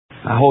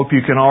I hope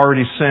you can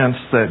already sense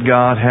that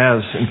God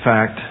has, in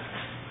fact,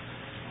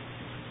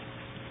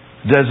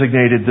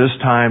 designated this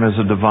time as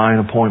a divine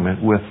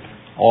appointment with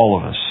all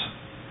of us.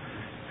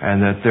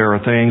 And that there are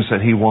things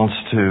that He wants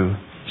to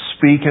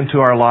speak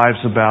into our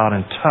lives about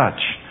and touch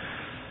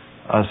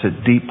us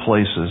at deep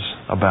places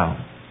about.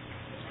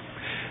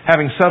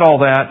 Having said all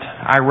that,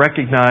 I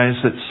recognize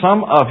that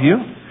some of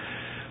you,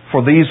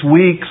 for these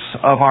weeks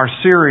of our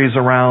series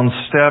around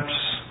steps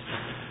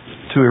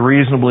to a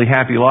reasonably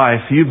happy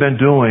life, you've been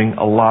doing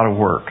a lot of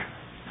work.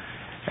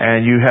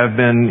 And you have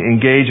been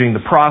engaging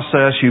the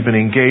process, you've been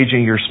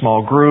engaging your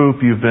small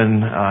group, you've been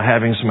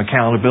having some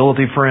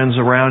accountability friends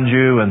around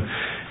you, and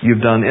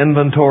you've done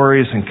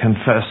inventories and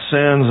confessed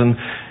sins, and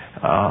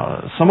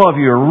some of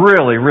you are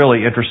really,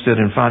 really interested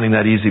in finding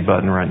that easy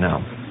button right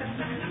now.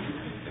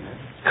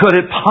 Could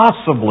it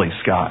possibly,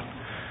 Scott,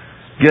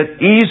 get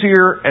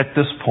easier at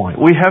this point?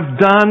 We have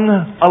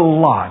done a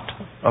lot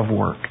of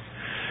work.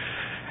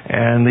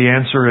 And the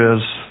answer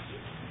is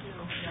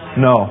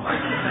no.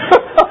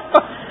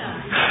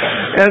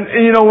 And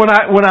you know, when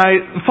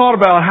I thought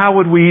about how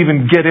would we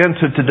even get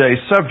into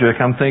today's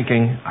subject, I'm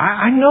thinking,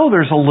 I know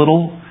there's a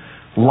little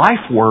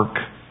life work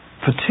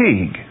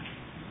fatigue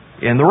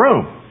in the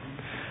room.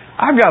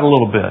 I've got a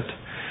little bit.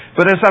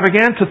 But as I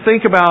began to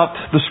think about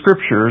the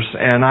Scriptures,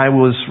 and I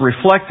was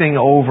reflecting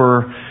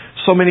over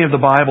so many of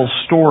the Bible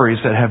stories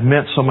that have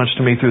meant so much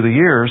to me through the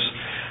years,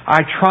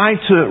 I tried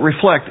to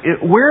reflect,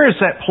 where is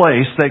that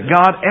place that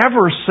God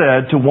ever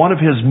said to one of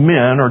His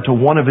men or to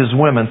one of His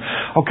women,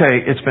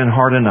 okay, it's been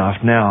hard enough,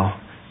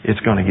 now it's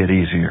going to get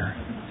easier.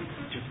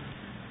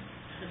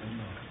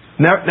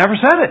 Never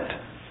said it.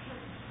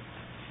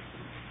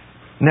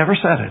 Never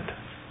said it.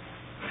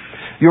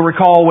 You'll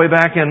recall way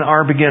back in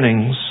our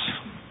beginnings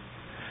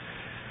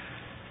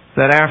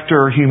that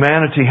after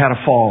humanity had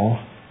a fall,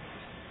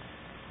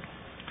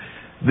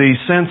 the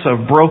sense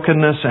of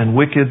brokenness and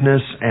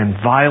wickedness and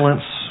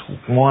violence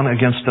one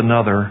against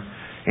another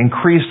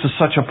increased to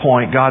such a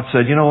point, God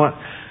said, you know what?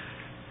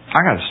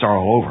 I got to start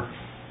all over.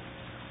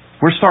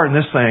 We're starting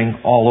this thing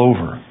all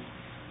over.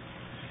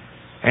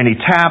 And He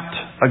tapped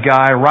a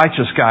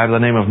righteous guy by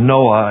the name of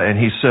Noah, and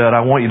He said,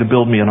 I want you to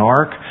build me an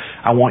ark.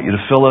 I want you to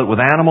fill it with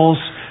animals.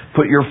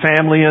 Put your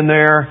family in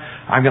there.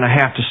 I'm going to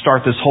have to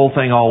start this whole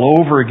thing all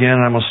over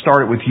again, and I'm going to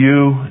start it with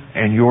you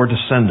and your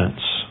descendants.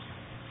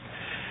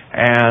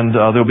 And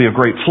there'll be a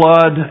great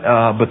flood,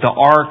 but the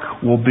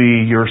ark will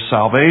be your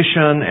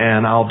salvation,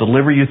 and I'll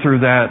deliver you through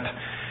that.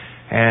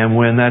 And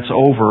when that's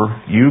over,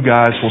 you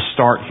guys will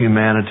start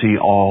humanity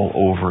all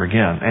over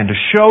again. And to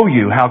show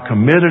you how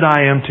committed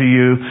I am to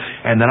you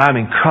and that I'm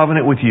in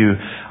covenant with you,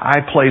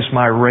 I place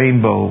my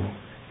rainbow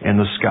in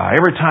the sky.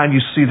 Every time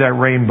you see that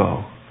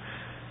rainbow,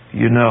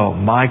 you know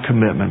my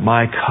commitment,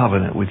 my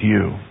covenant with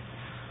you.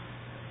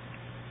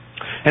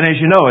 And as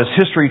you know, as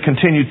history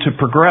continued to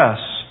progress,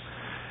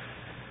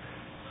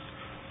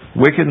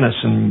 wickedness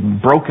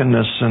and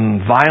brokenness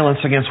and violence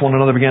against one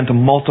another began to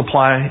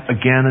multiply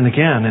again and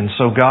again. And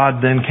so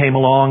God then came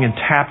along and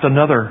tapped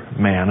another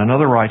man,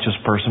 another righteous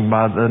person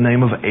by the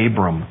name of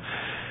Abram,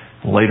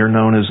 later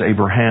known as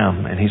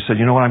Abraham. And he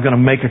said, you know what, I'm going to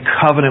make a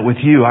covenant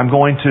with you. I'm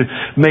going to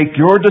make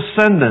your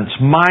descendants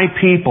my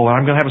people. And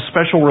I'm going to have a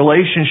special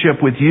relationship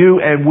with you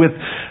and with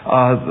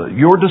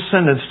your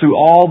descendants through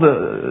all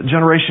the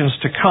generations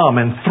to come.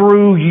 And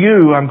through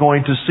you, I'm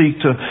going to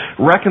seek to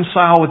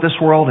reconcile with this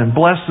world and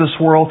bless this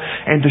world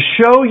and to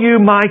show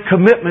you my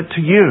commitment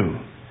to you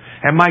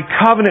and my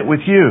covenant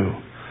with you.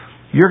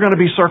 You're going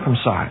to be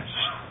circumcised.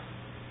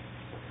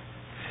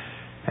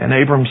 And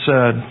Abram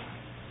said,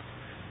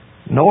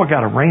 Noah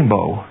got a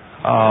rainbow.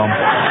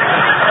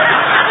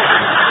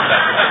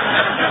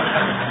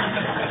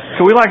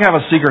 Can we have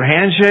a secret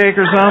handshake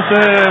or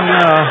something?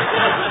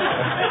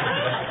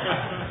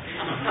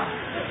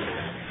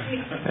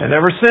 And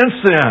ever since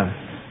then,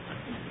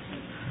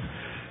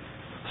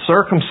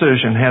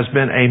 circumcision has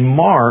been a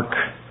mark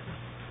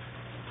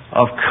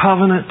of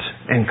covenant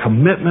and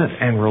commitment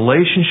and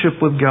relationship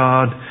with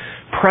God,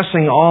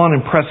 pressing on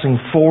and pressing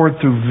forward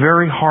through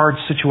very hard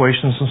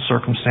situations and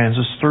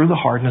circumstances through the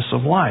hardness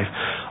of life.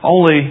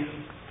 Only,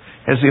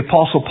 as the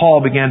Apostle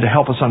Paul began to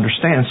help us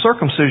understand,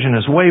 circumcision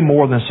is way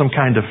more than some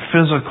kind of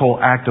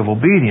physical act of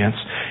obedience.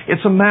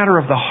 It's a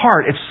matter of the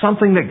heart. It's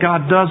something that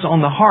God does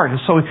on the heart. And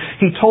so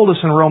he told us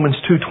in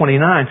Romans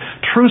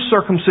 2:29, true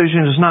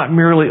circumcision is not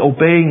merely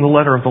obeying the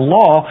letter of the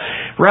law,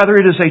 rather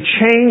it is a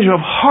change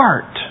of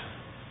heart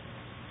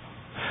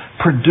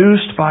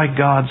produced by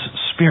God's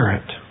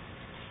Spirit.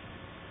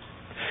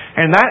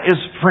 And that is,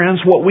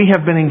 friends, what we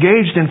have been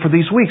engaged in for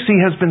these weeks. He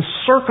has been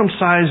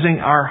circumcising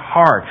our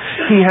heart.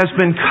 He has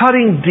been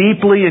cutting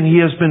deeply, and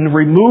He has been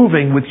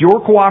removing, with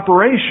your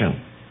cooperation,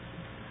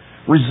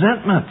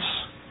 resentments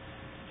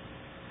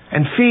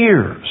and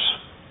fears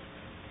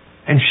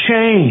and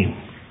shame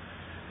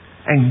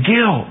and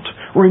guilt.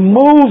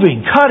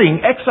 Removing, cutting,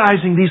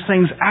 excising these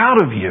things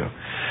out of you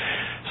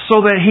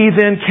so that He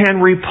then can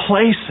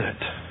replace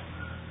it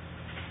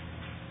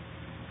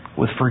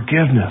with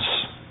forgiveness,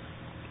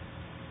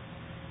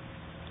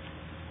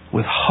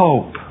 with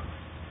hope,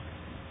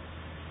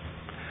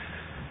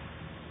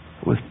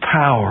 with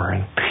power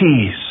and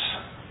peace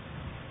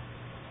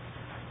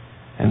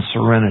and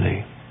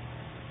serenity.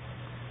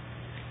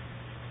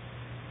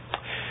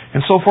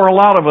 And so for a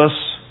lot of us,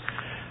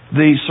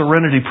 the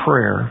serenity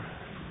prayer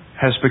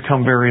has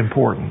become very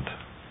important.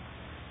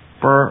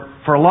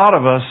 For a lot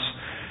of us,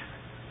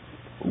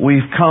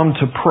 we've come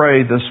to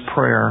pray this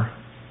prayer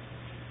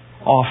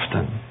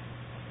often.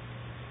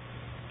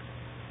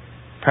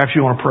 Perhaps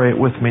you want to pray it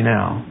with me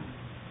now.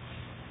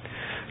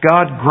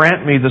 God,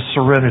 grant me the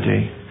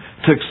serenity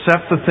to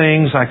accept the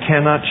things I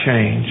cannot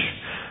change,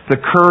 the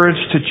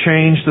courage to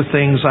change the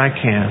things I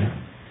can,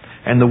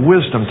 and the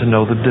wisdom to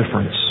know the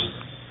difference.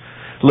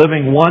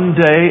 Living one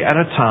day at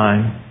a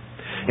time,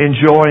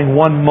 enjoying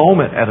one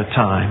moment at a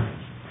time,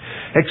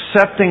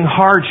 accepting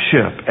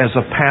hardship as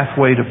a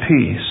pathway to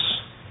peace,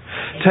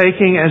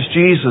 taking as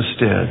Jesus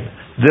did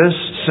this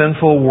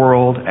sinful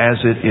world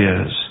as it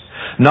is,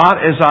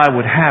 not as I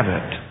would have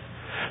it,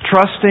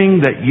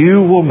 trusting that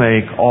you will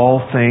make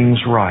all things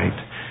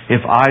right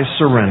if I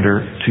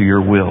surrender to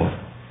your will,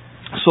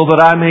 so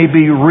that I may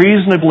be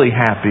reasonably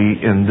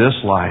happy in this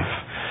life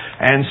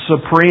and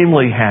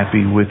supremely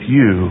happy with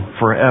you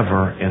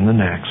forever in the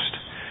next.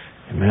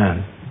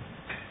 Amen.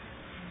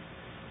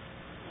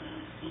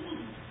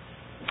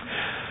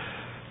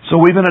 So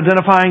we've been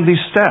identifying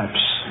these steps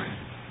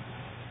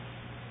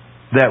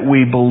that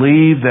we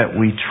believe, that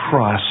we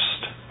trust,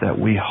 that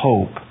we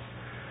hope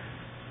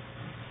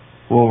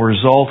will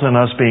result in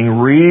us being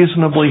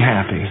reasonably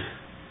happy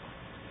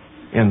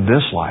in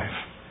this life,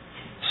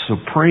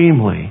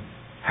 supremely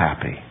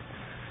happy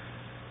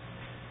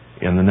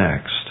in the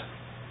next.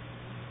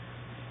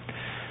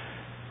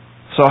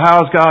 So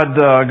how is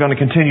God going to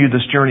continue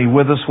this journey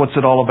with us? What's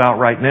it all about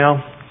right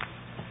now?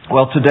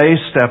 Well, today's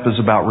step is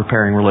about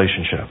repairing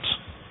relationships.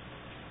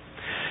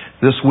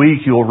 This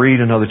week you'll read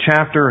another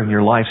chapter in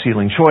your Life's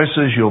Healing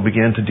Choices. You'll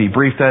begin to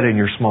debrief that in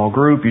your small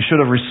group. You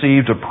should have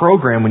received a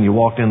program when you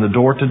walked in the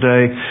door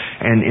today,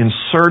 and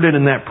inserted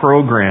in that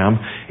program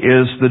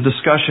is the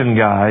discussion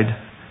guide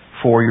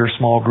for your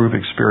small group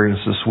experience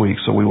this week.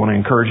 So we want to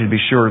encourage you to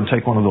be sure and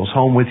take one of those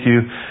home with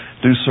you.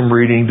 Do some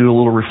reading, do a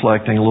little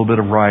reflecting, a little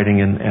bit of writing,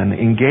 and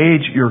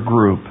engage your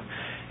group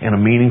in a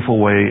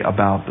meaningful way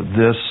about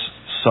this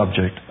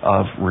subject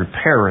of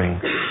repairing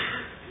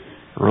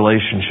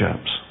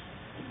relationships.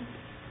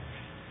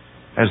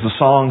 As the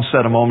song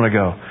said a moment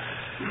ago,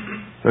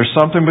 there's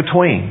something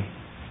between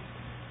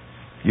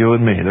you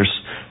and me.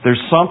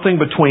 There's something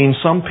between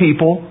some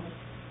people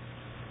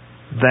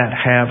that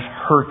have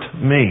hurt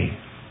me,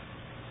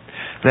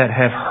 that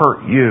have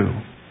hurt you.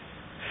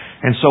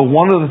 And so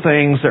one of the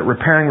things that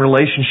repairing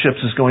relationships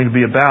is going to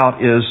be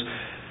about is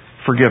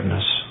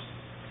forgiveness.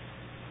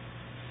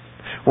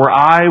 Where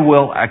I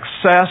will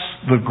access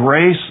the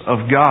grace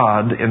of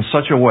God in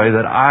such a way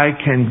that I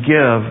can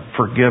give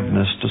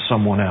forgiveness to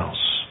someone else.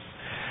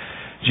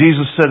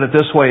 Jesus said it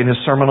this way in His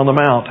Sermon on the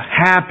Mount,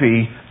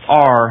 happy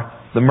are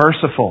the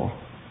merciful.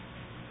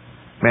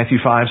 Matthew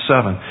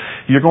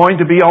 5:7. You're going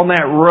to be on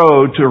that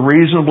road to a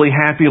reasonably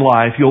happy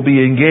life. You'll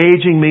be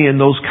engaging me in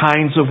those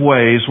kinds of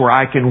ways where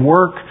I can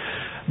work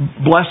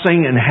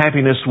blessing and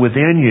happiness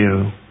within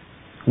you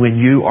when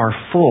you are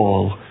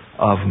full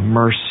of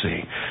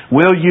mercy.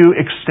 Will you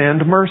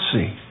extend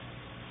mercy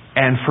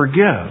and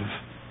forgive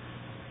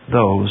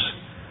those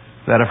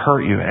that have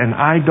hurt you? And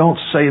I don't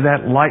say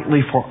that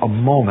lightly for a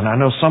moment. I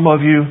know some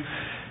of you,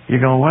 you're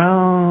going,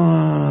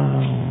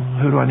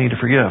 well, who do I need to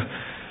forgive?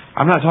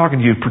 I'm not talking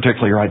to you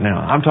particularly right now.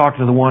 I'm talking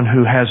to the one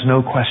who has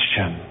no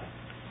question,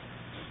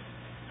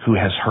 who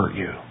has hurt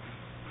you,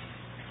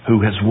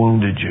 who has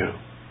wounded you,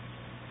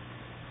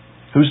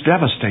 who's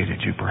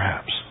devastated you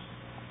perhaps.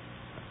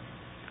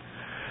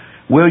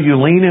 Will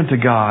you lean into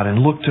God and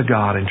look to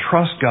God and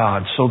trust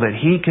God so that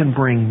He can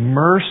bring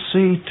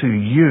mercy to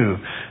you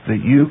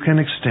that you can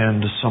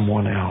extend to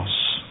someone else?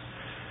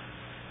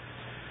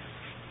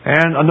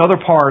 And another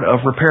part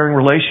of repairing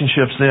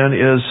relationships then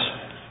is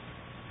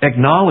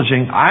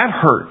acknowledging I've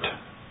hurt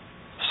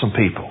some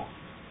people.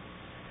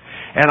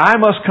 And I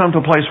must come to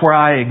a place where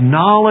I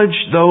acknowledge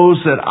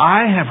those that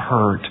I have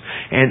hurt,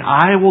 and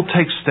I will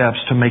take steps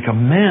to make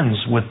amends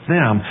with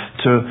them,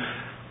 to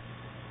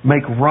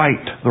make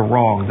right the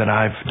wrong that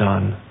I've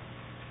done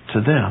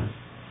to them.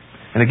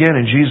 And again,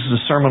 in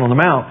Jesus' Sermon on the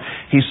Mount,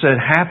 He said,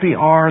 happy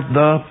are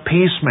the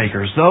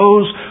peacemakers,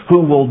 those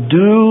who will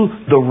do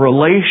the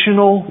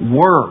relational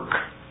work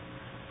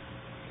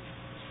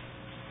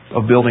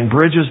of building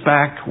bridges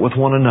back with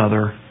one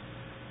another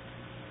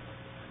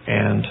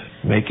and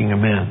making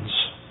amends.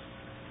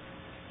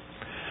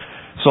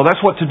 So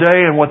that's what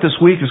today and what this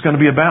week is going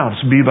to be about.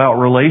 It's going to be about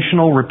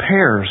relational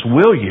repairs.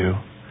 Will you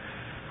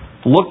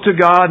look to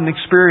God and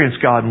experience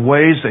God in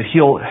ways that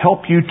He'll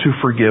help you to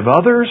forgive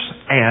others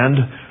and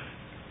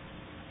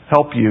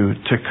help you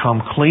to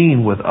come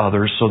clean with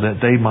others so that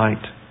they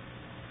might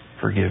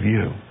forgive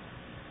you?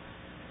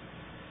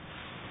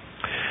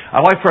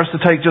 I'd like for us to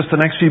take just the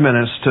next few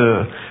minutes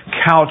to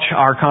couch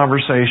our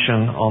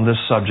conversation on this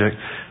subject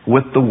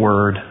with the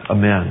word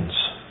amends.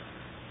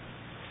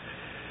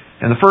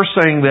 And the first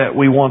thing that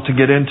we want to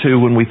get into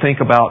when we think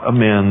about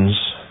amends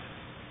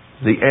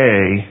The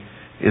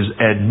A is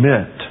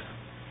admit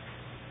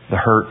the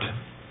hurt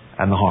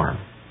and the harm.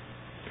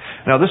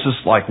 Now this is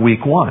like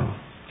week 1.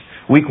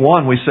 Week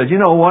 1 we said, you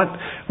know what?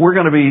 We're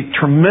going to be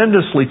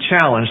tremendously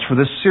challenged for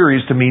this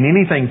series to mean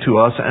anything to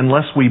us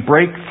unless we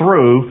break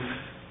through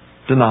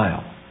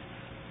denial.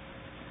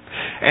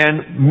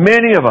 And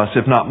many of us,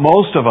 if not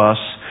most of us,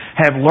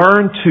 have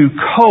learned to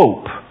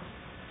cope,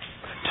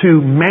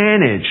 to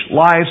manage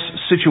life's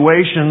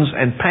situations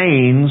and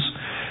pains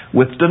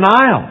with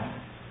denial.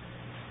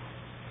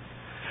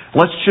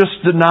 Let's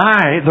just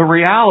deny the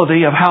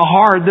reality of how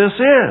hard this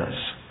is.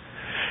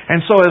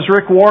 And so as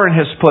Rick Warren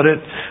has put it,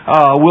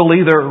 we'll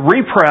either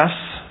repress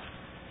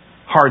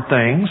hard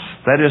things,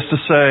 that is to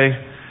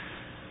say,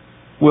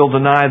 we'll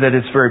deny that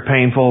it's very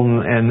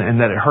painful and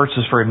that it hurts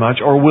us very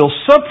much, or we'll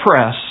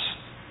suppress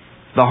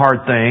the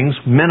hard things,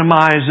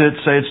 minimize it,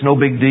 say it's no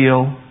big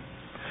deal,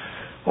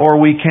 or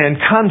we can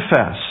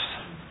confess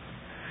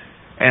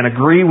and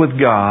agree with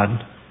God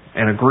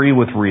and agree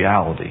with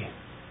reality.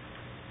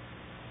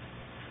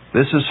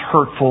 This is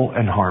hurtful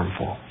and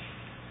harmful.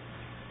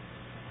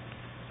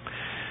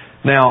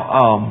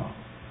 Now,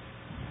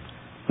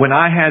 when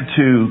I had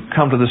to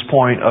come to this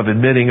point of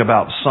admitting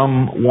about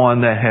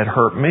someone that had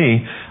hurt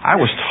me, I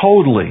was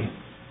totally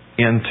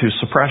into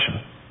suppression.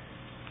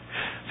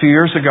 A few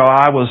years ago,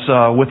 I was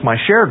with my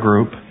share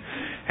group,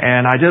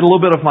 and I did a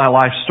little bit of my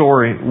life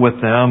story with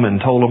them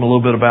and told them a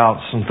little bit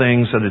about some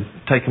things that had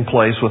taken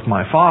place with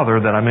my father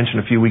that I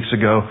mentioned a few weeks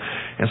ago,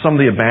 and some of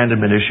the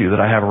abandonment issue that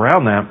I have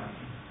around that.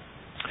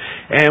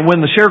 And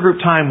when the share group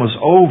time was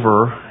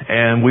over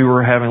and we were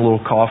having a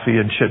little coffee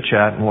and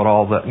chit-chat and what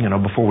all that,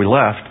 before we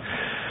left,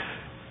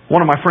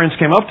 one of my friends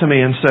came up to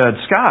me and said,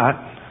 "Scott,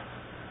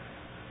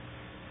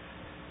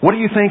 what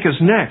do you think is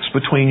next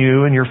between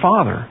you and your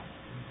father,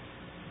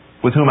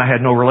 with whom I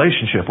had no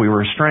relationship? We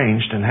were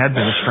estranged and had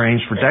been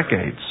estranged for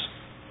decades."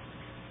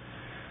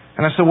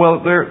 And I said,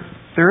 "Well, there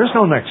is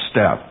no next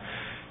step.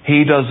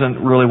 He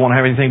doesn't really want to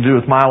have anything to do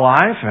with my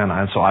life,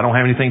 and so I don't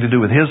have anything to do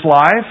with his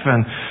life,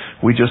 and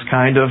we just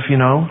kind of,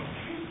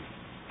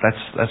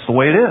 that's the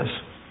way it is."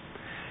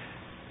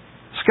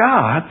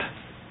 "Scott,"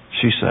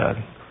 she said,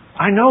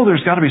 "I know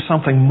there's got to be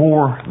something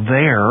more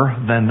there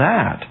than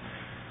that."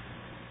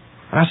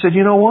 And I said,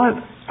 "You know what?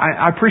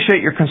 I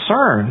appreciate your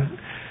concern,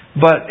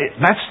 but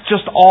that's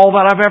just all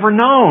that I've ever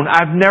known.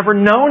 I've never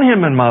known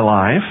him in my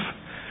life,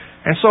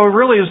 and so it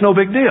really is no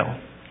big deal."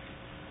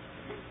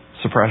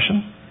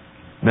 Suppression,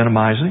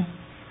 minimizing.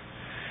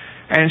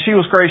 And she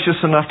was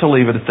gracious enough to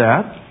leave it at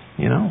that.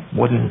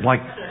 Wasn't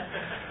like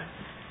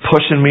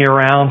pushing me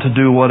around to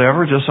do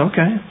whatever, just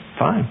okay,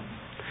 fine.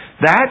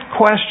 That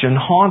question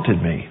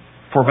haunted me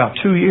for about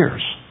 2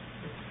 years.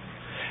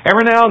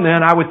 Every now and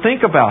then I would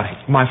think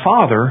about my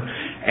father,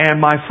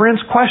 and my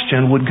friend's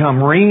question would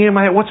come ringing in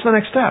my head. What's the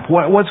next step?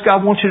 What's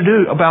God want you to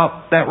do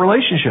about that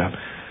relationship?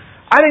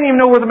 I didn't even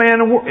know where the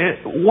man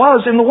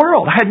was in the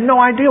world. I had no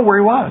idea where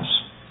he was.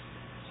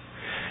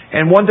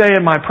 And one day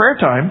in my prayer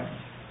time,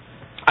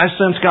 I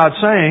sensed God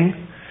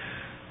saying,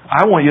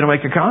 "I want you to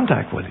make a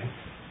contact with him."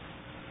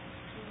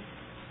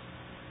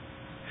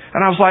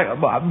 And I was like,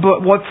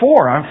 "But what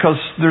for?" Because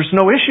there's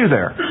no issue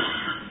there.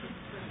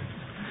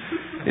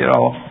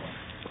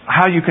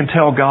 How you can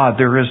tell God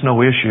there is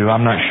no issue,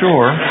 I'm not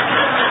sure.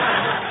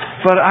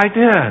 But I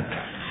did.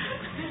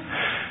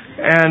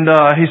 And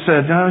he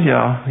said, "Oh,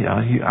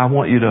 yeah, I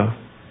want you to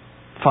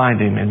find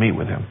him and meet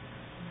with him."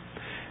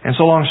 And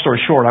so long story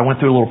short, I went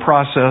through a little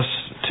process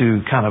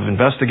to kind of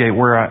investigate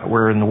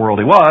where in the world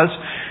he was.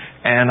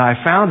 And I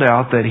found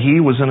out that he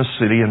was in a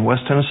city in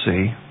West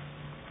Tennessee,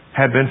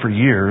 had been for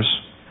years,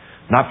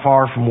 not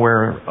far from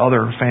where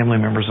other family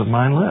members of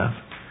mine live.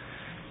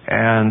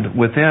 And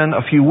within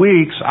a few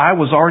weeks, I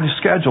was already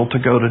scheduled to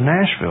go to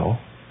Nashville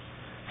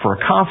for a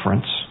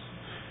conference.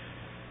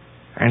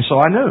 And so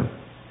I knew,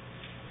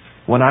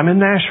 when I'm in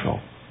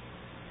Nashville,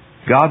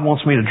 God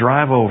wants me to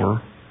drive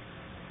over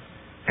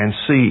and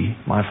see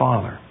my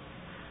father.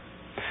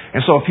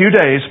 And so a few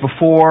days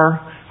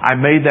before I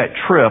made that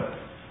trip,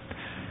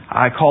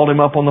 I called him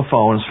up on the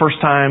phone. It's the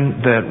first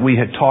time that we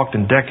had talked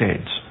in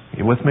decades.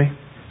 You with me?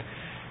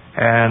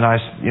 And I,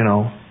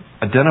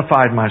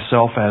 identified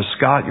myself as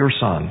Scott, your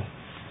son.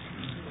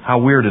 How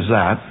weird is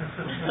that?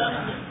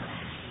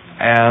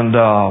 And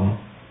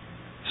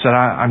said,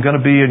 "I'm going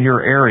to be in your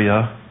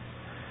area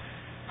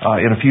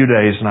in a few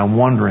days, and I'm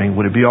wondering,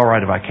 would it be all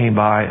right if I came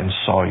by and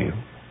saw you?"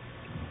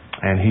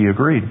 And he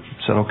agreed.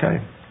 Said, "Okay."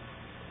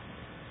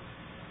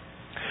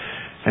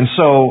 And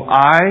so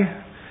I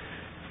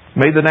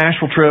made the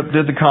Nashville trip,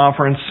 did the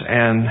conference,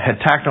 and had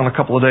tacked on a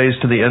couple of days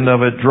to the end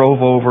of it,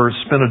 drove over,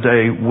 spent a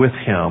day with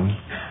him.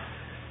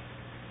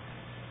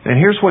 And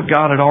here's what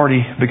God had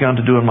already begun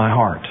to do in my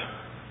heart.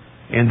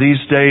 In these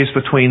days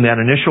between that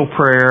initial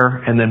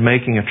prayer and then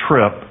making a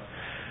trip,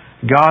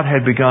 God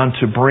had begun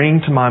to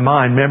bring to my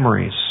mind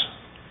memories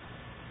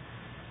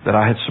that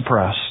I had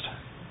suppressed,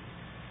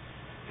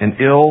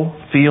 and ill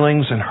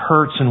feelings and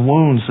hurts and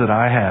wounds that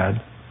I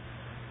had.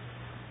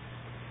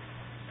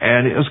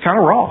 And it was kind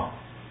of raw.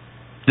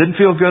 Didn't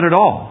feel good at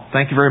all.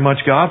 Thank you very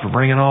much, God, for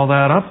bringing all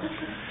that up.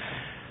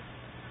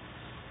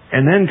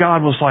 And then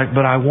God was like,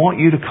 but I want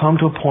you to come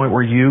to a point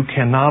where you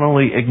can not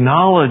only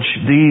acknowledge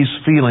these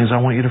feelings,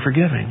 I want you to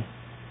forgive him.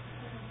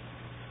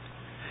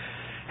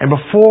 And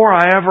before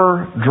I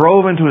ever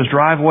drove into his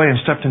driveway and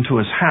stepped into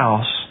his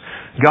house,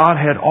 God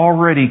had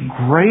already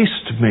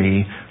graced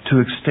me to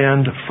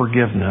extend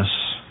forgiveness.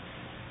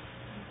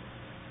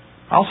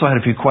 I also had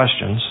a few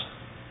questions.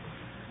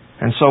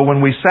 And so when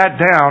we sat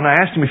down, I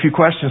asked him a few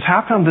questions.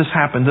 How come this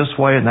happened this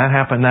way and that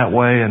happened that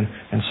way and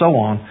so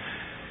on?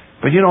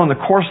 But in the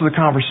course of the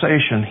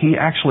conversation, he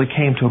actually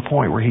came to a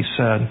point where he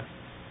said,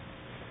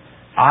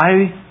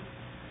 I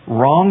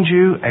wronged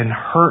you and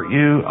hurt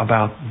you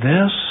about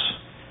this.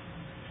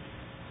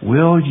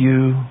 Will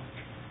you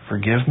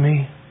forgive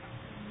me?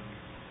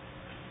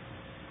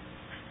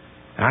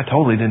 And I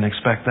totally didn't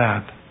expect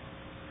that.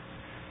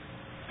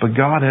 But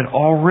God had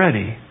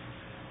already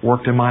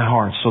worked in my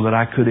heart so that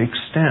I could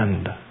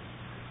extend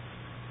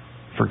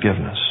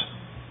forgiveness.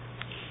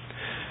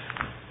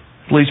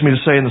 It leads me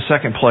to say in the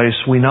second place,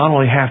 we not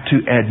only have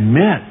to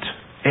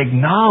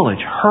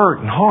acknowledge hurt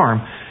and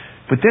harm,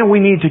 but then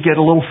we need to get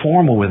a little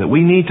formal with it.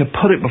 We need to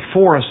put it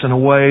before us in a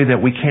way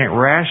that we can't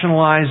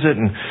rationalize it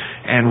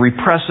and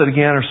repress it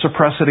again or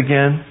suppress it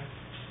again.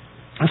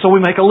 And so we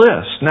make a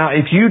list. Now,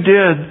 if you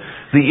did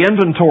the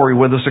inventory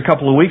with us a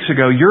couple of weeks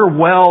ago, you're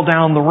well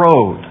down the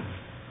road.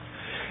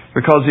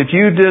 Because if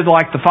you did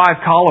like the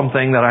 5-column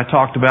thing that I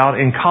talked about,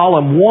 in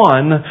column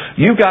 1,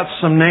 you've got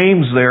some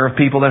names there of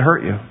people that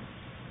hurt you.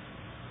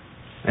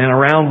 And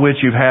around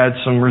which you've had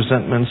some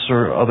resentments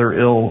or other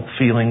ill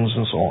feelings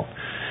and so on.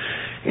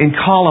 In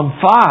column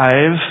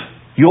 5,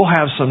 you'll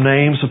have some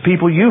names of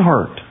people you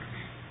hurt.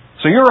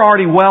 So you're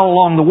already well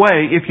along the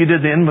way if you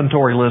did the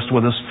inventory list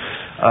with us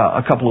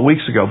a couple of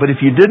weeks ago. But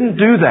if you didn't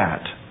do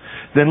that,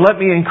 then let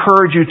me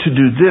encourage you to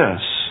do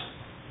this.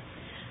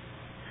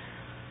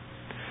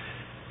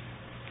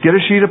 Get a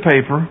sheet of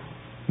paper,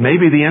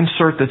 maybe the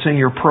insert that's in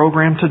your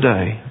program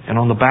today, and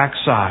on the back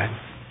side,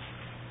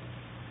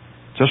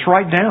 just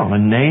write down a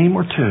name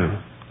or two.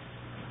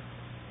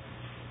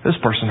 This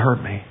person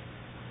hurt me.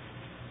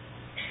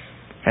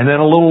 And then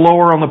a little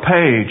lower on the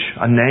page,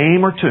 a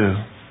name or two.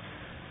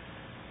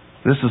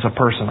 This is a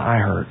person I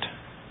hurt.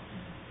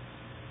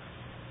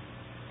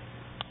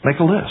 Make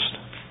a list.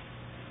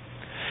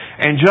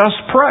 And just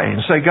pray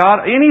and say,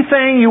 God,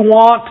 anything you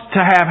want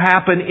to have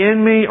happen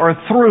in me or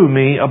through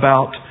me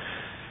about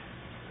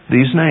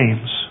these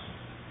names.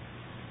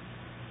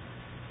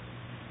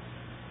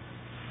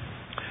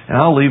 And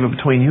I'll leave it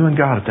between you and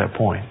God at that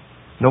point.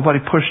 Nobody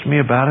pushed me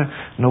about it.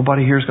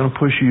 Nobody here is going to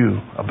push you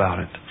about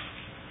it.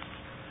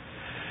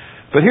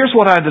 But here's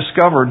what I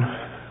discovered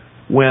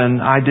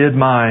when I did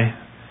my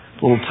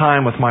little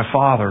time with my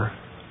father,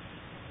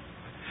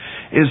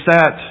 is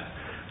that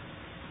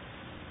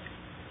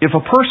if a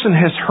person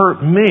has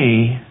hurt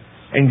me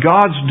and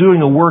God's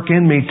doing a work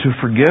in me to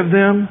forgive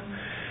them,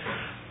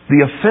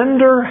 the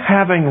offender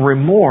having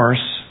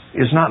remorse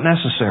is not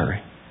necessary.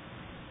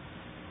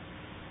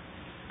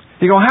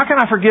 You go, how can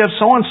I forgive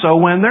so-and-so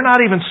when they're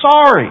not even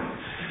sorry?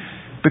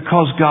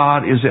 Because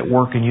God is at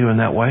work in you in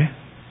that way.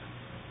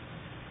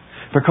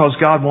 Because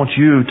God wants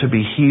you to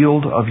be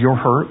healed of your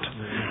hurt.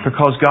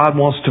 Because God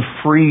wants to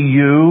free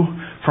you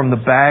from the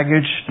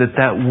baggage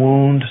that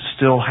wound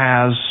still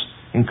has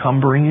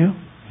encumbering you.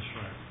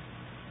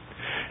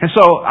 And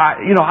so,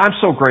 I'm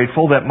so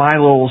grateful that my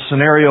little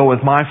scenario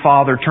with my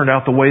father turned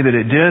out the way that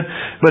it did.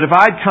 But if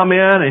I'd come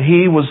in and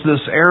he was this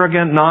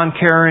arrogant,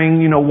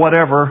 non-caring,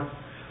 whatever,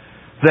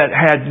 that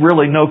had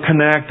really no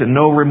connect and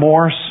no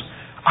remorse,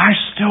 I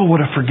still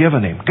would have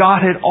forgiven him.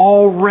 God had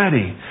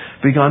already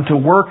begun to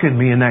work in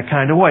me in that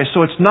kind of way.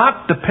 So it's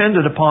not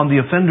dependent upon the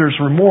offender's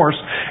remorse,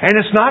 and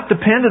it's not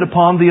dependent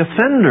upon the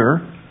offender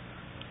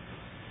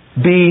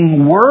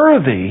being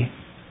worthy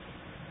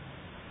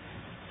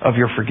of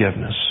your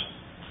forgiveness.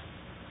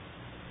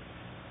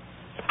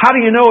 How do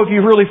you know if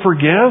you really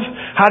forgive?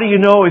 How do you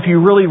know if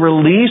you really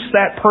release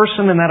that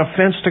person and that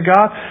offense to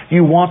God?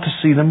 You want to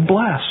see them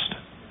blessed.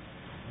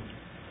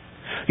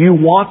 You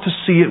want to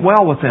see it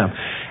well with them.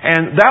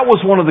 And that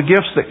was one of the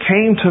gifts that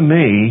came to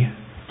me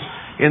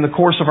in the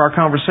course of our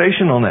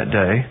conversation on that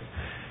day,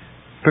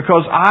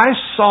 because I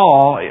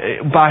saw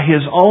by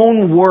his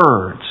own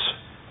words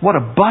what a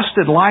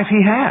busted life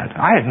he had.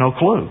 I had no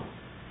clue.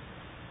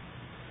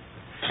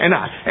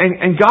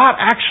 And God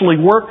actually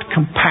worked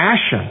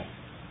compassion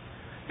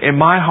in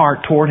my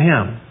heart toward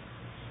him.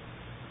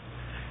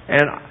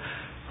 And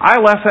I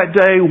left that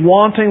day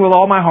wanting with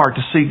all my heart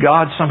to see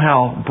God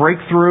somehow break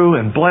through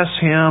and bless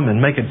him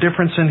and make a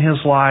difference in his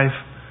life.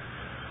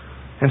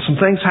 And some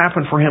things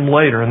happened for him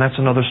later, and that's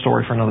another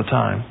story for another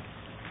time.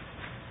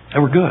 They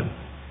were good.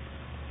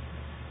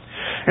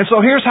 And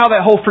so here's how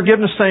that whole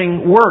forgiveness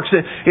thing works.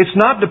 It's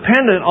not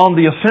dependent on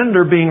the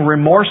offender being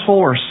remorseful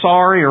or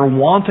sorry or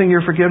wanting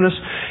your forgiveness.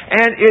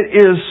 And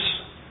it is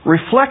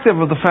reflective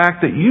of the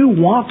fact that you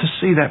want to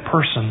see that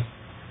person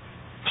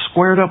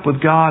squared up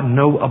with God and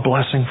know a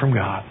blessing from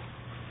God.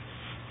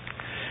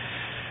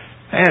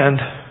 And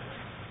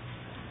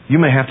you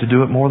may have to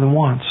do it more than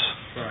once.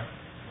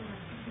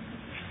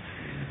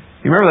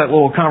 You remember that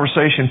little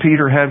conversation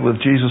Peter had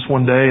with Jesus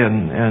one day,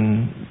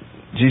 and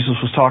Jesus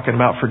was talking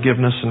about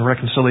forgiveness and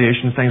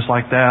reconciliation and things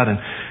like that,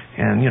 and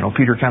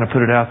Peter kind of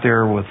put it out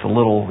there with a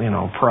little,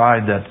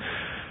 pride that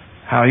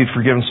how he'd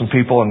forgiven some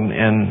people,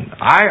 and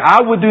I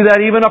would do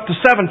that even up to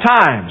 7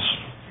 times.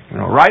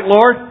 Right,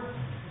 Lord?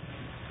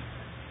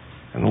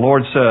 And the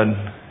Lord said,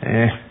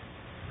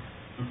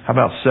 how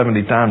about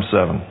 70 times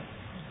 7?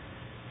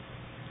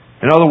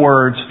 In other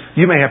words,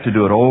 you may have to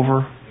do it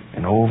over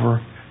and over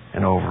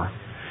and over.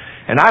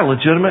 And I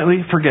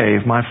legitimately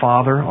forgave my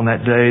father on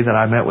that day that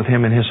I met with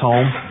him in his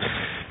home.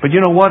 But you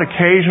know what?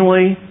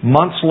 Occasionally,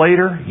 months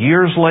later,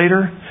 years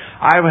later,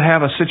 I would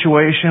have a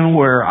situation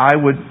where I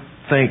would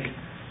think,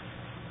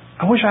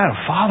 I wish I had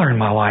a father in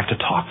my life to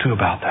talk to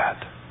about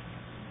that.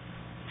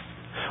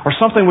 Or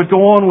something would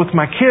go on with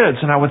my kids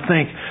and I would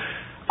think,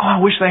 I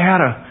wish they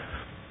had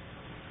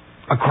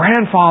a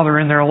grandfather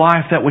in their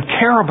life that would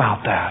care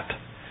about that.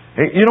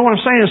 You know what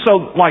I'm saying?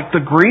 So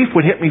the grief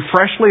would hit me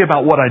freshly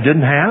about what I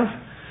didn't have.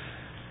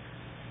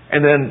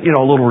 And then,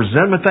 a little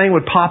resentment thing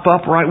would pop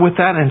up right with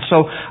that. And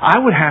so I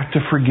would have to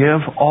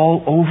forgive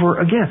all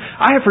over again.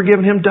 I have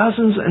forgiven him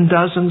dozens and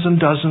dozens and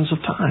dozens of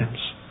times.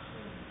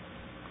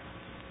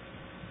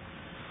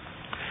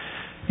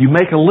 You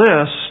make a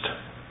list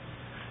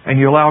and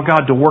you allow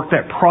God to work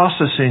that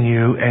process in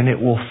you, and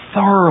it will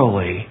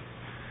thoroughly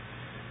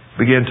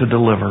begin to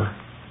deliver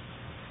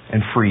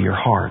and free your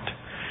heart.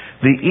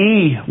 The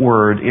E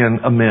word in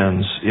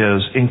amends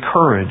is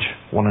encourage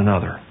one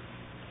another.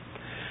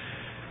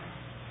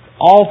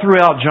 All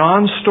throughout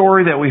John's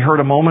story that we heard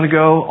a moment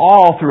ago,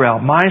 all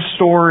throughout my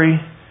story,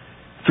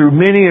 through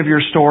many of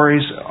your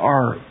stories,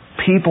 are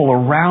people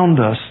around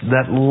us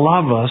that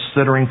love us,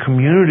 that are in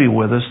community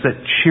with us, that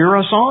cheer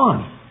us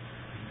on,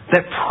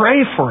 that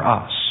pray for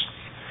us.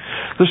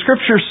 The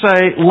Scriptures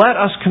say, let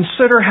us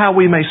consider how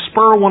we may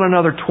spur one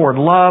another toward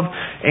love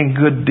and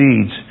good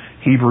deeds.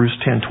 Hebrews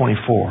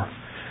 10:24.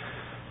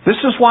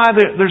 This is why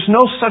there's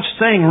no such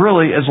thing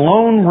really as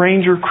Lone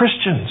Ranger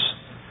Christians.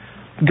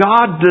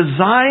 God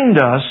designed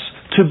us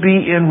to be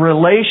in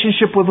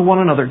relationship with one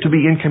another, to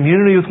be in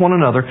community with one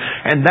another,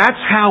 and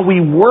that's how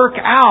we work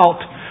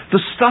out the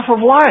stuff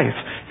of life,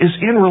 is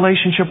in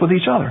relationship with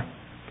each other.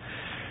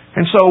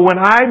 And so when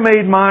I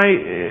made my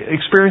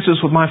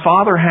experiences with my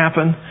father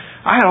happen,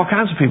 I had all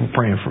kinds of people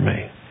praying for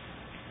me.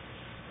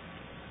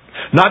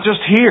 Not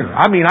just here.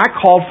 I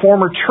called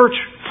former church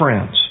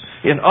friends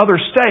in other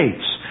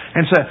states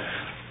and said,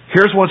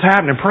 here's what's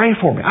happening, pray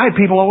for me. I had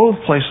people all over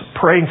the place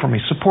praying for me,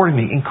 supporting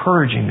me,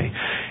 encouraging me.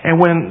 And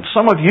when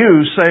some of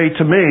you say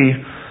to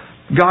me,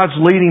 God's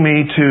leading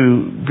me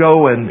to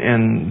go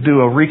and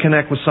do a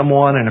reconnect with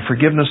someone and a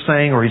forgiveness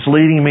thing, or He's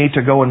leading me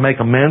to go and make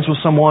amends with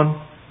someone,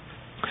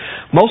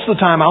 most of the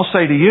time I'll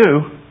say to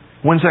you,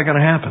 when's that going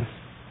to happen?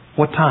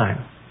 What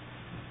time?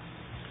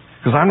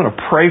 Because I'm going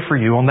to pray for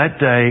you on that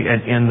day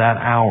and in that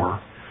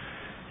hour.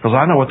 Because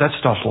I know what that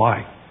stuff's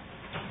like.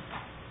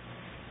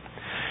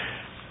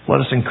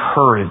 Let us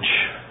encourage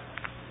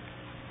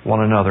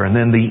one another. And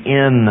then the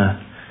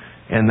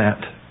N in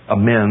that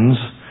amends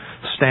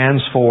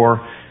stands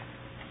for,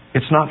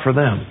 it's not for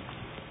them.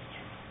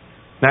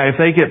 Now, if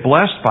they get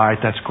blessed by it,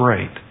 that's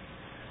great.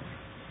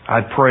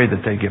 I'd pray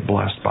that they get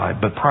blessed by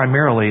it. But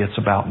primarily, it's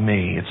about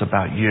me. It's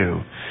about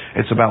you.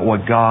 It's about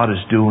what God is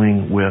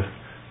doing with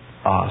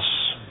us.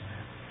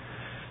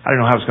 I didn't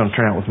know how it was going to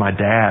turn out with my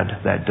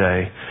dad that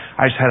day.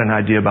 I just had an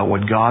idea about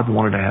what God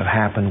wanted to have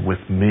happen with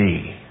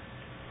me.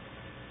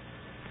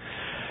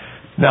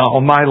 Now,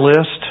 on my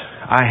list,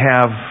 I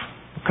have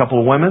a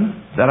couple of women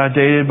that I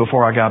dated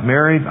before I got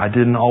married. I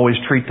didn't always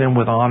treat them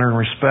with honor and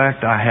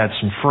respect. I had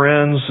some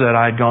friends that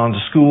I'd gone to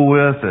school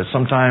with that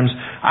sometimes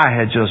I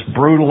had just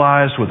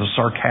brutalized with a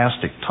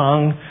sarcastic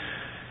tongue.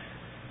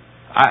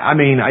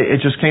 It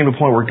just came to a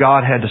point where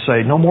God had to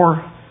say, no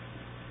more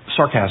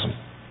sarcasm.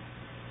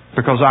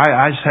 Because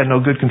I just had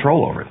no good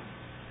control over it.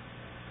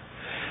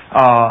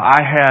 I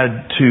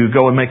had to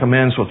go and make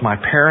amends with my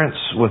parents,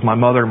 with my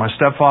mother and my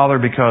stepfather,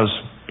 because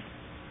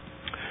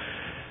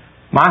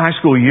my high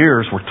school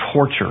years were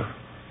torture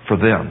for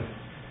them.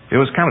 It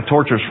was kind of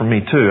torturous for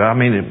me too.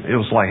 It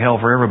was like hell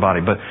for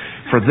everybody. But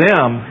for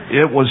them,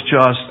 it was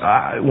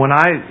just, when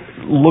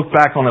I look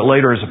back on it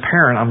later as a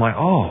parent, I'm like,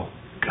 oh,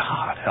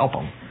 God, help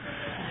them.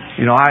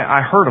 I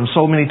hurt them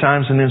so many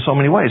times and in so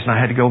many ways, and I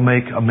had to go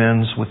make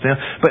amends with them.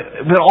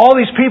 But all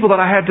these people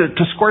that I had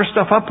to square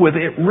stuff up with,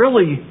 it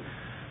really,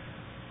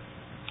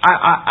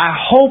 I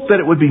hope that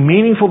it would be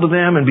meaningful to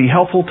them and be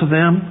helpful to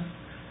them.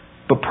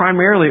 But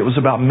primarily it was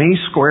about me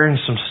squaring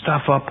some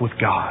stuff up with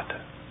God.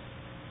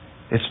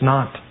 It's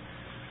not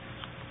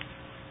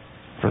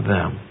for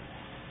them.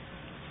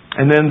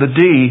 And then the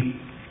D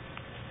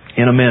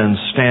in amends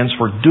stands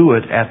for do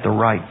it at the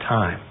right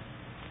time.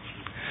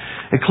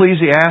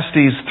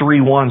 Ecclesiastes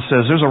 3:1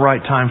 says there's a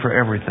right time for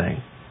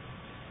everything.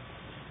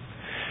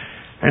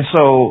 And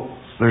so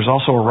there's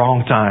also a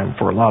wrong time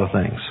for a lot of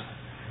things.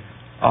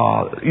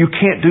 You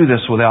can't do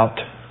this without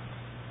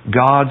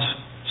God's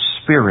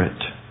Spirit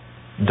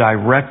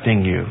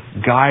directing you,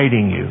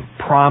 guiding you,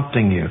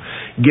 prompting you,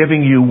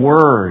 giving you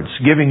words,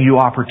 giving you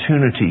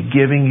opportunity,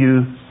 giving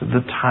you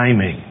the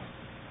timing.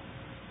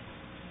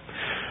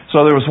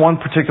 So there was one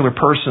particular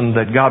person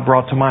that God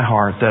brought to my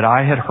heart that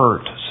I had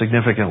hurt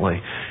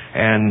significantly.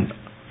 And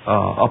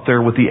up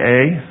there with the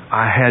A,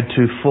 I had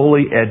to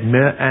fully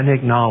admit and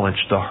acknowledge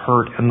the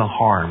hurt and the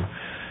harm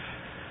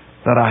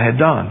that I had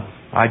done.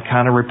 I'd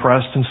kind of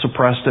repressed and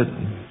suppressed it,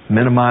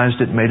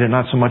 minimized it, made it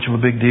not so much of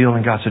a big deal,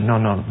 and God said, no,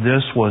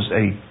 this was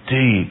a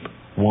deep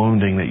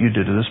wounding that you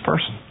did to this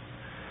person.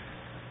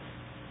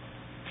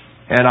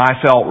 And I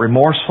felt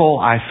remorseful,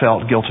 I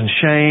felt guilt and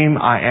shame,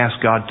 I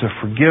asked God to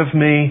forgive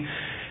me,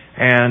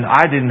 and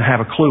I didn't have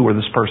a clue where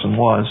this person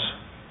was.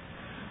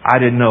 I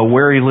didn't know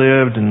where he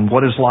lived and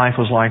what his life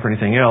was like or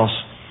anything else.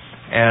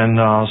 And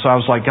so I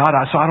was like, God,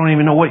 I don't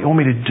even know what you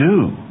want me to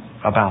do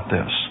about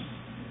this.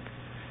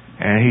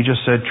 And He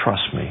just said,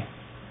 trust me.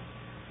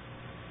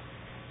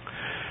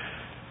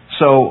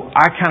 So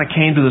I kind of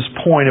came to this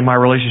point in my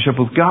relationship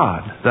with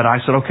God that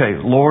I said, okay,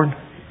 Lord,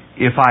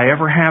 if I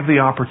ever have the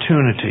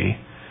opportunity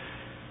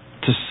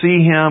to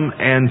see Him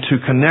and to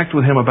connect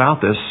with Him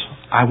about this,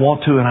 I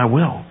want to and I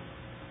will.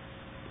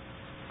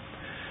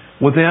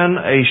 Within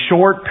a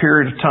short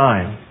period of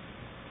time,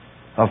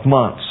 of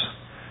months,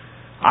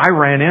 I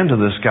ran into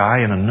this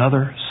guy in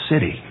another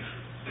city.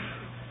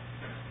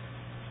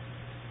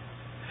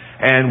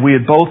 And we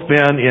had both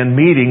been in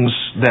meetings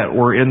that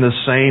were in the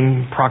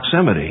same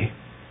proximity.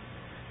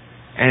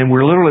 And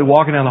we're literally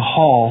walking down the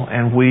hall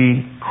and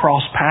we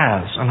crossed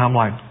paths. And I'm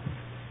like,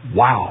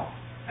 wow,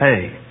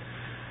 hey.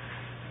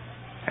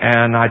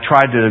 And I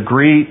tried to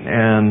greet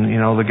and,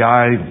 the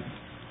guy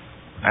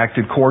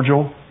acted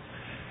cordial.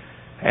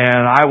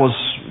 And I was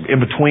in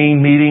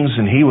between meetings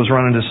and he was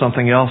running to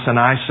something else. And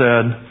I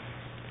said,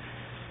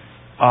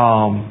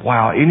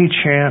 wow, any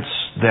chance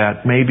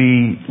that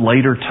maybe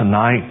later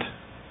tonight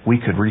we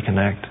could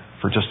reconnect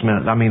for just a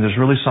minute? I mean, there's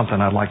really something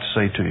I'd like to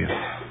say to you.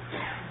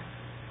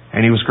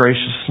 And he was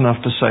gracious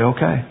enough to say,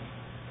 okay.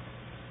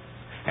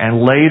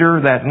 And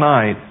later that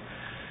night,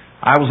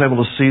 I was able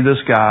to see this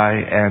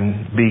guy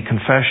and be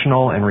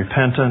confessional and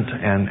repentant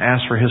and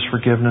ask for his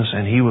forgiveness,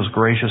 and he was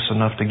gracious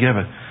enough to give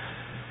it.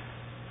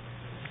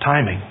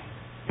 Timing.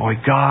 Boy,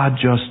 God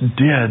just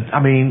did.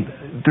 I mean,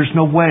 there's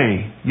no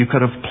way you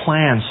could have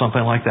planned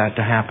something like that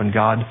to happen.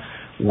 God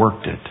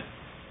worked it.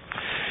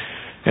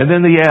 And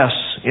then the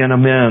S in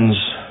amends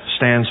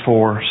stands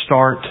for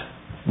start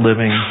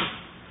living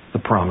the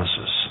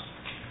promises.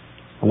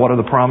 What are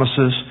the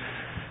promises?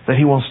 That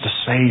He wants to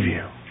save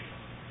you.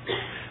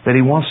 That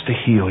He wants to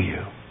heal you.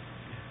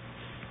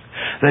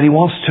 That He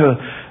wants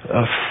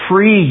to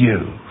free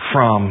you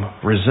from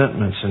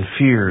resentments and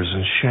fears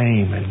and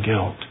shame and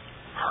guilt,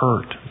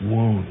 hurt,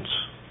 wounds.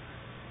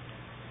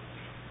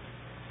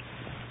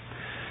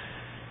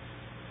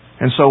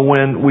 And so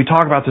when we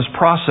talk about this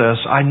process,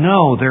 I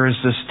know there is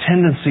this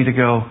tendency to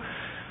go,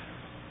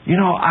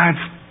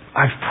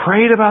 I've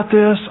prayed about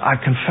this.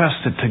 I've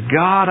confessed it to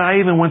God.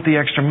 I even went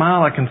the extra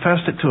mile. I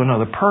confessed it to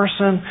another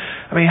person.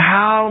 I mean,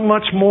 how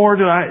much more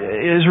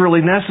is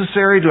really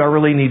necessary? Do I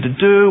really need to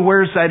do?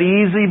 Where's that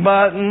easy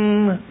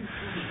button?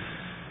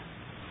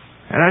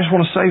 And I just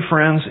want to say,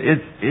 friends,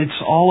 it's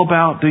all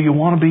about, do you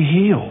want to be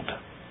healed?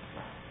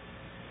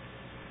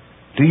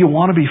 Do you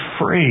want to be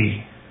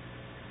free?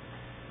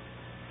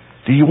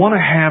 Do you want to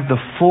have the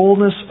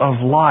fullness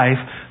of life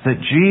that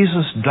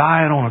Jesus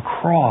died on a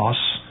cross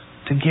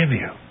to give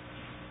you?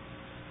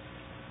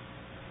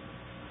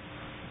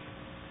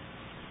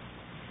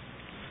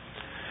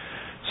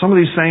 Some of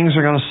these things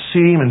are going to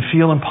seem and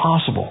feel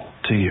impossible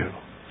to you.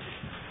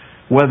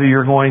 Whether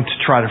you're going to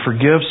try to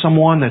forgive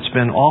someone that's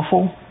been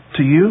awful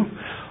to you,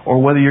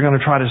 or whether you're going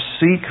to try to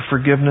seek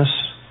forgiveness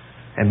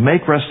and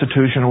make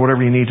restitution or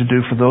whatever you need to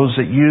do for those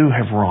that you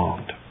have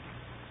wronged.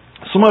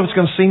 Some of it's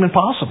going to seem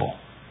impossible.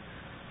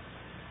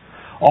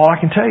 All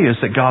I can tell you is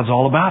that God's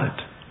all about it.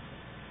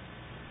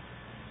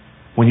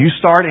 When you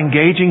start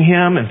engaging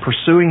Him and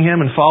pursuing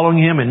Him and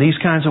following Him in these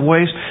kinds of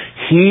ways,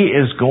 He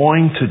is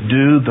going to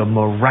do the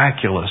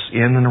miraculous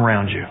in and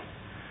around you.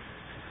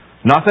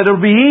 Not that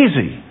it'll be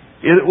easy.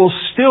 It will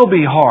still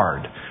be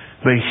hard.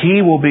 But He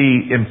will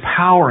be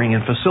empowering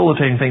and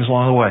facilitating things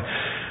along the way.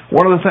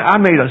 One of the things, I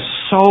made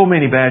so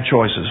many bad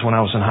choices when I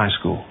was in high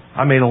school.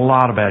 I made a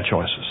lot of bad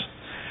choices.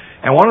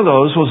 And one of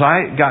those was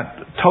I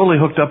got totally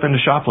hooked up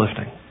into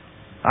shoplifting.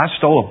 I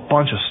stole a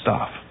bunch of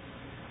stuff.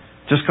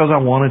 Just because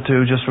I wanted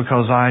to, just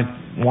because I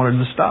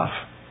wanted the stuff.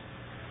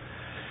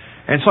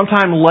 And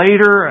sometime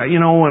later,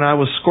 when I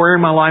was squaring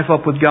my life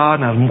up with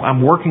God and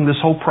I'm working this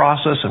whole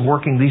process and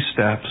working these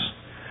steps,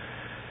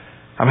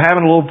 I'm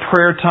having a little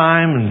prayer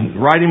time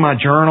and writing my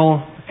journal,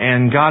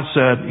 and God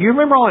said, you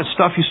remember all that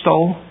stuff you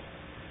stole?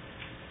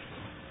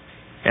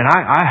 And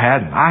I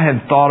hadn't. I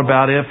hadn't thought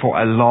about it for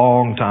a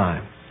long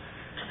time.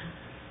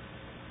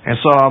 And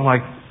so I'm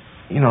like,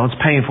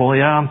 it's painful.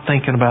 Yeah, I'm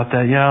thinking about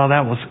that. Yeah,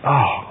 that was,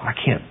 I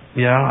can't.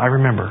 Yeah, I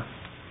remember.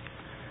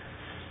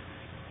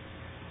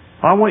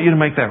 I want you to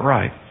make that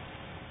right.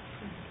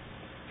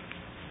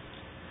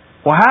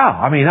 Well, how?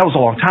 I mean, that was a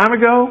long time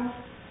ago.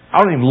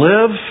 I don't even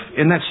live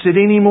in that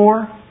city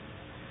anymore.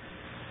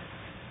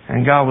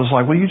 And God was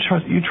like, well, you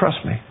trust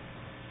me.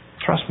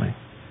 Trust me.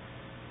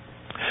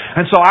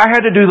 And so I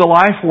had to do the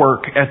life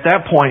work at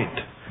that point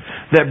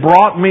that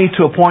brought me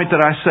to a point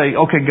that I say,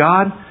 okay,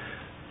 God,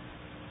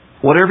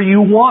 whatever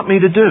you want me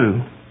to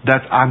do,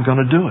 that I'm going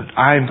to do it.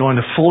 I am going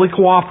to fully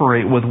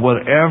cooperate with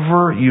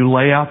whatever you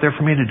lay out there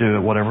for me to do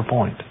at whatever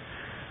point.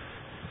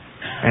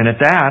 And at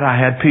that, I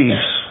had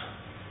peace.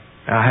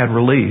 I had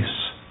release.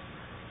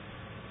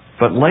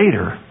 But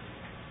later,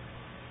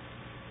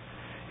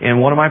 in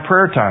one of my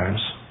prayer times,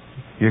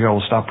 you go,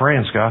 well, stop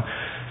praying, Scott.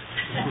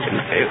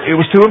 It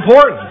was too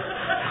important.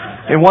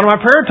 In one of my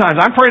prayer times,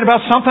 I'm praying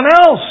about something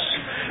else.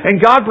 And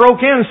God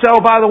broke in and said,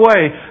 oh, by the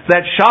way,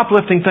 that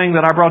shoplifting thing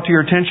that I brought to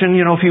your attention,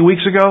 a few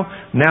weeks ago,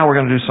 now we're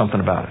going to do something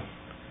about it.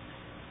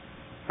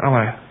 And I'm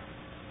like,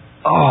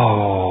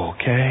 oh,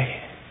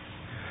 okay.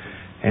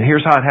 And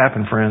here's how it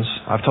happened, friends.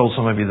 I've told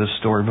some of you this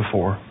story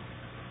before.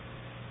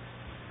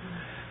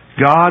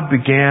 God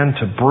began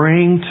to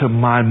bring to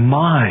my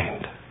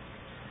mind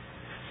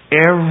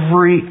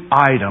every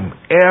item,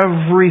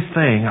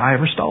 everything I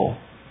ever stole.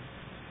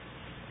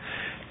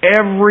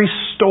 Every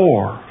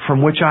store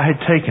from which I had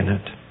taken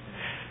it.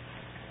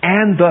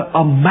 And the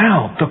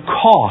amount, the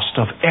cost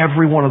of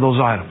every one of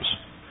those items.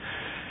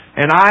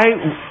 And I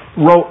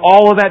wrote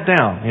all of that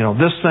down.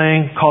 This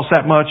thing costs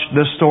that much,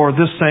 this store,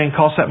 this thing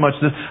costs that much.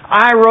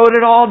 I wrote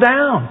it all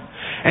down.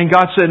 And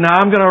God said,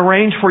 now I'm going to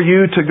arrange for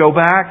you to go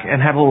back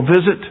and have a little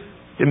visit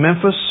in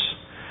Memphis.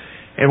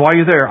 And while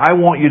you're there, I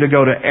want you to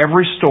go to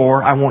every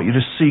store. I want you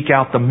to seek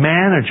out the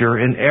manager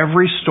in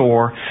every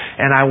store.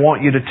 And I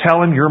want you to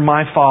tell him you're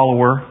my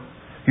follower.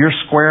 You're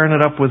squaring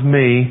it up with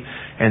me.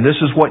 And this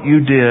is what you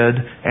did.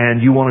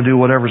 And you want to do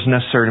whatever's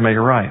necessary to make it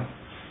right.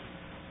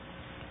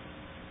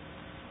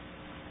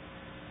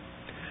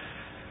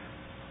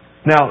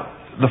 Now,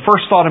 the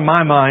first thought in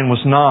my mind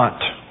was not,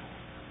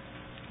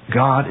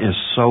 God is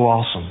so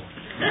awesome.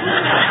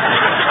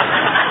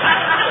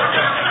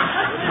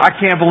 I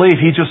can't believe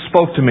He just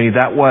spoke to me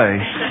that way.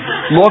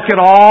 Look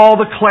at all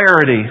the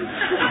clarity.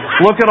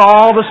 Look at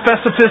all the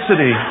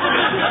specificity.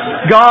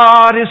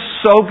 God is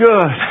so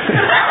good.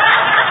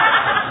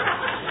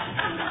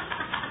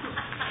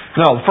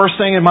 No, the first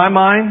thing in my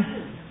mind,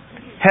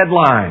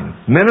 headline,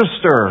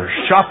 minister,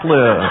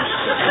 shoplifts.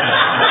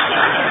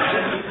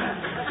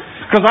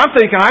 Because I'm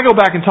thinking, I go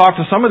back and talk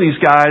to some of these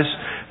guys,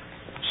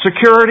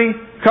 security,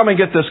 come and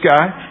get this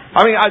guy.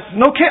 I mean, I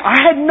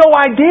had no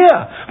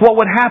idea what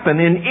would happen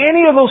in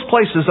any of those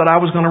places that I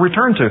was going to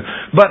return to.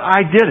 But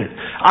I did it.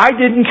 I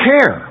didn't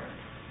care.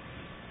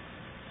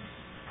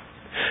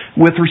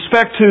 With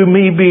respect to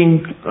me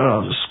being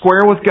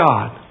square with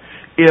God,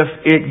 if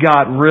it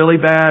got really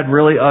bad,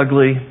 really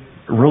ugly,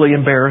 really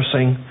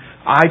embarrassing,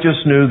 I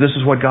just knew this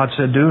is what God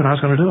said do, and I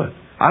was going to do it.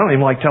 I don't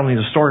even like telling you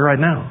the story right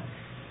now.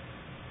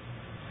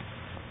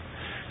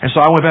 And so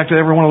I went back to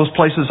every one of those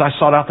places. I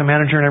sought out the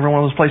manager in every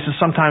one of those places.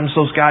 Sometimes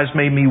those guys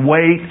made me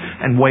wait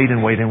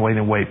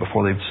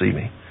before they'd see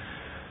me.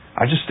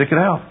 I just stick it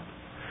out.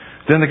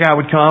 Then the guy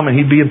would come and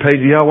he'd be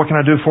impatient. Yeah, what can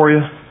I do for you?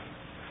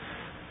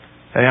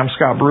 Hey, I'm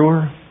Scott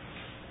Brewer.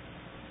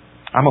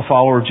 I'm a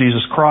follower of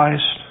Jesus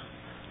Christ.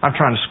 I'm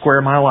trying to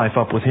square my life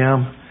up with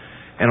Him.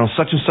 And on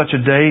such and such a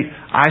date,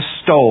 I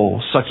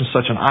stole such and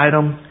such an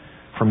item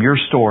from your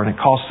store and it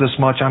costs this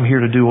much. I'm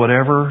here to do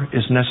whatever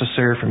is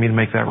necessary for me to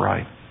make that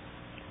right.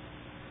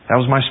 That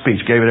was my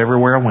speech. Gave it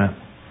everywhere I went.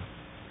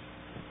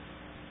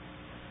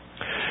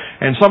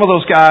 And some of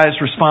those guys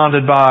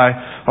responded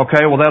by,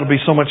 okay, well that'll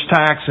be so much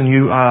tax and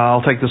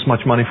I'll take this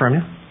much money from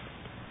you.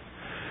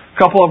 A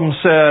couple of them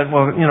said,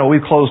 well,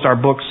 we closed our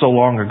books so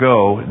long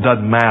ago, it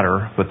doesn't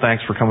matter, but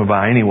thanks for coming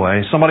by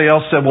anyway. Somebody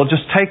else said, well,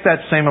 just take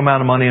that same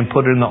amount of money and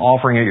put it in the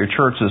offering at your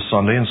church this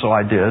Sunday, and so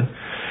I did.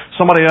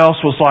 Somebody else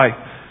was like,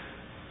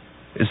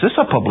 is this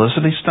a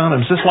publicity stunt?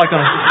 Is this like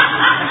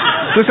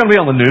is this going to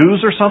be on the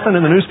news or something,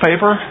 in the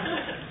newspaper?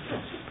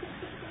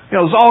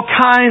 There's all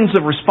kinds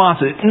of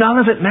responses. None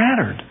of it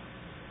mattered.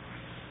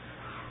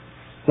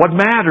 What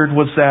mattered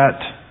was that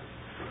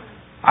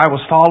I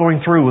was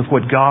following through with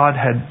what God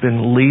had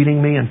been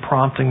leading me and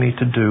prompting me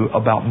to do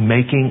about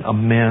making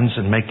amends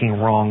and making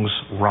wrongs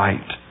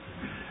right.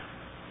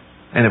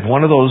 And if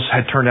one of those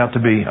had turned out to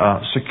be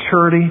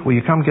security, will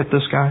you come get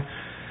this guy?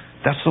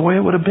 That's the way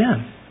it would have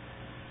been.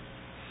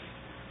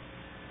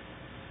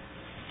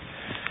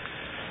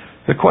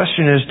 The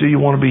question is, do you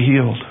want to be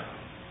healed?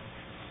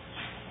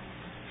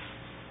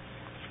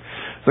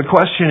 The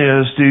question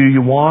is, do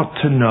you want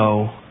to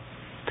know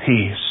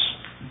peace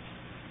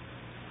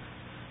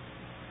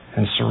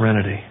and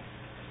serenity?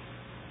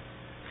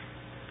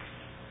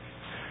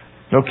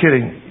 No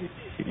kidding.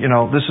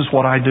 This is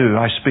what I do.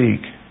 I speak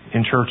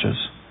in churches.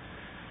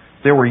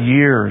 There were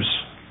years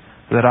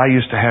that I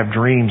used to have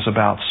dreams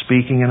about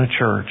speaking in a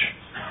church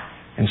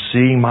and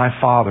seeing my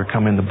Father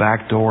come in the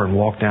back door and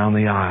walk down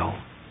the aisle.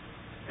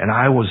 And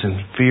I was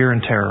in fear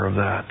and terror of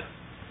that.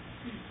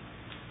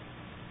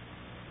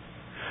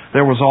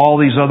 There was all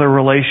these other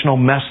relational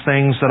mess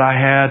things that I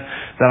had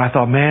that I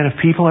thought, man, if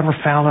people ever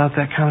found out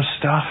that kind of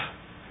stuff,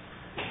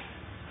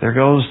 there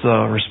goes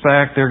the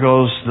respect, there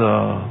goes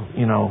the,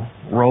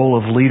 role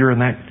of leader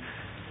and that.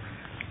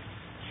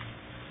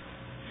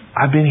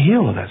 I've been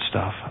healed of that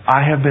stuff.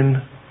 I have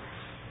been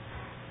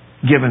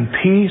given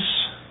peace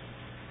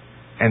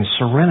and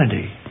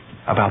serenity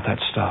about that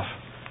stuff.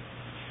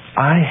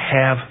 I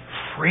have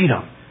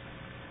freedom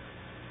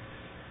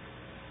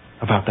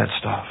about that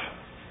stuff.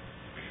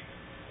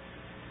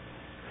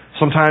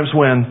 Sometimes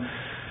when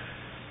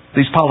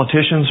these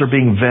politicians are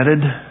being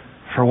vetted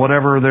for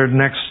whatever their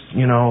next,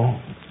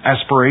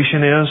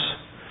 aspiration is,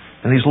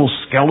 and these little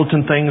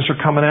skeleton things are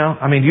coming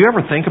out. I mean, do you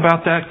ever think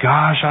about that?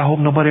 Gosh, I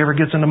hope nobody ever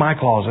gets into my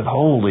closet.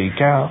 Holy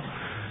cow.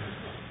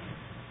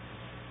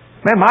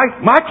 Man,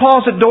 my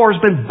closet door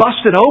has been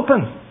busted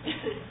open.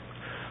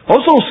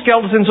 Those little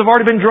skeletons have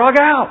already been drug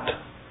out.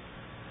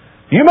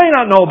 You may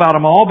not know about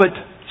them all, but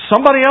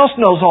somebody else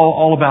knows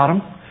all about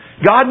them.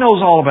 God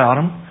knows all about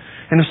them.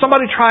 And if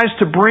somebody tries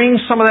to bring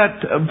some of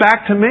that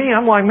back to me,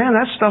 I'm like, man,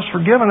 that stuff's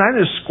forgiven. That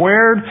is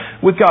squared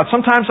with God.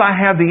 Sometimes I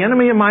have the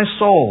enemy in my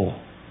soul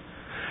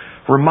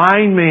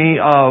remind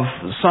me of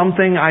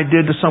something I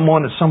did to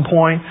someone at some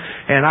point,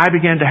 and I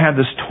began to have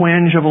this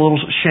twinge of a little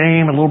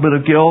shame, a little bit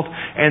of guilt,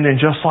 and then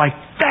just like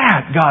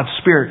that, God's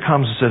Spirit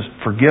comes and says,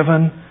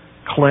 forgiven,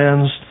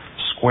 cleansed,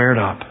 squared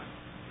up.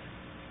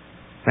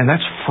 And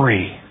that's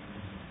free.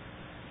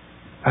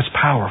 That's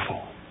powerful.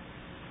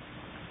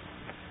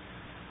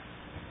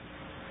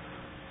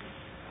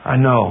 I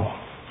know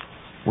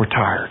we're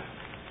tired.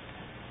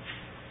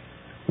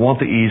 Want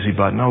the easy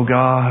button. Oh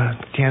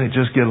God, can't it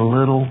just get a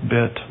little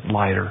bit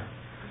lighter?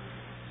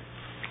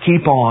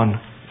 Keep on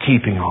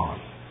keeping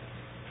on.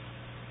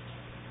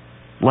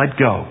 Let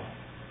go.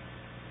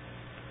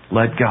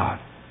 Let God.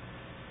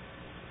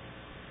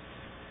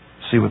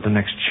 See what the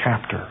next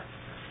chapter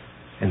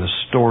in the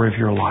story of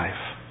your life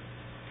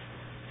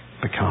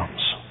becomes.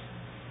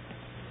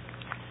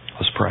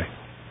 Let's pray.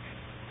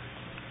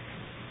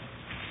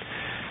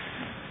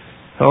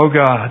 Oh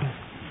God,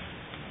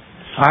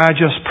 I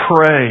just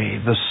pray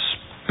the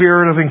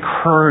spirit of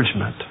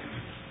encouragement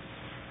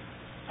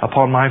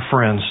upon my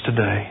friends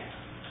today.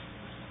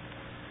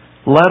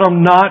 Let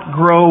them not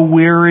grow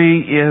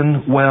weary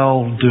in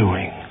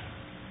well-doing.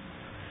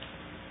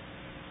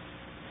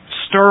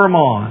 Stir them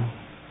on.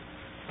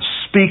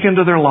 Speak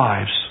into their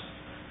lives.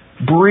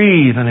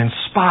 Breathe and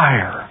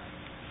inspire.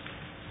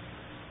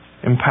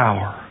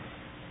 Empower.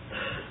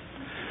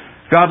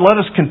 God, let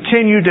us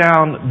continue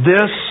down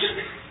this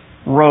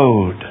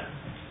road,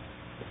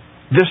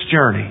 this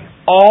journey,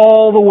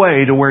 all the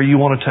way to where you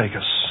want to take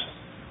us.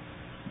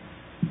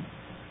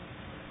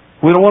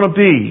 We don't want to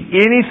be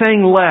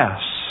anything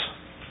less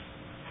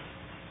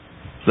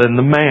than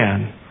the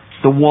man,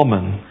 the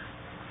woman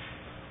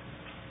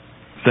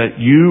that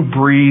you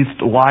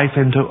breathed life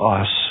into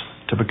us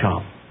to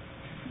become.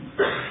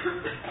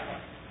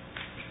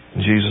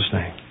 In Jesus'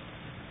 name,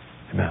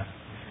 amen.